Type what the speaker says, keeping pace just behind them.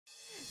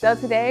So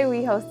today we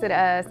hosted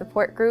a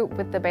support group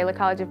with the Baylor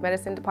College of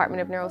Medicine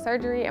Department of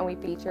Neurosurgery, and we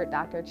featured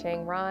Dr.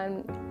 Cheng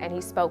Ruan, and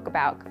he spoke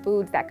about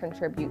foods that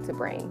contribute to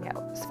brain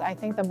health. I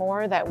think the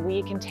more that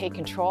we can take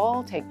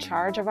control, take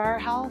charge of our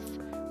health,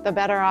 the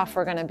better off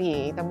we're going to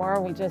be. The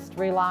more we just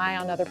rely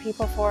on other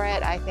people for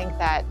it, I think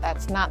that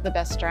that's not the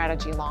best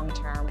strategy long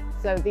term.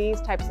 So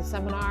these types of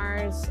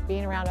seminars,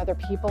 being around other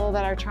people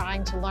that are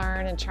trying to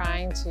learn and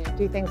trying to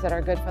do things that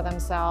are good for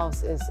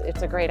themselves,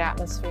 it's a great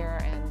atmosphere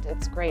and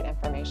it's great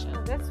information.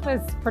 This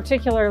was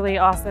particularly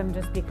awesome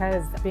just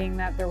because being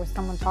that there was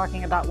someone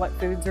talking about what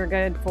foods are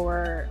good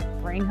for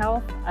brain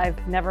health.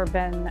 I've never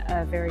been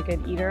a very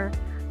good eater.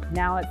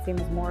 Now it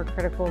seems more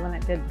critical than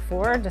it did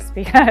before just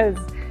because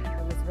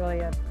it was really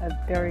a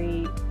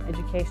very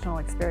educational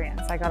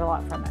experience. I got a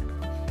lot from it.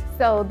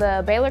 So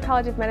the Baylor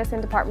College of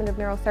Medicine Department of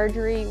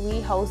Neurosurgery,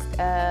 we host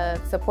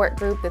a support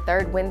group the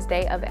third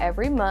Wednesday of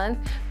every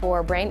month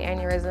for brain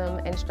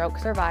aneurysm and stroke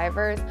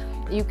survivors.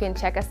 You can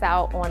check us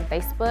out on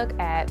Facebook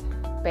at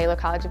Baylor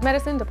College of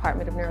Medicine,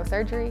 Department of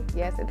Neurosurgery.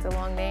 Yes, it's a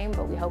long name,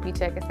 but we hope you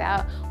check us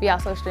out. We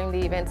also stream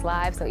the events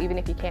live, so even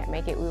if you can't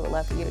make it, we would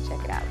love for you to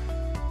check it out.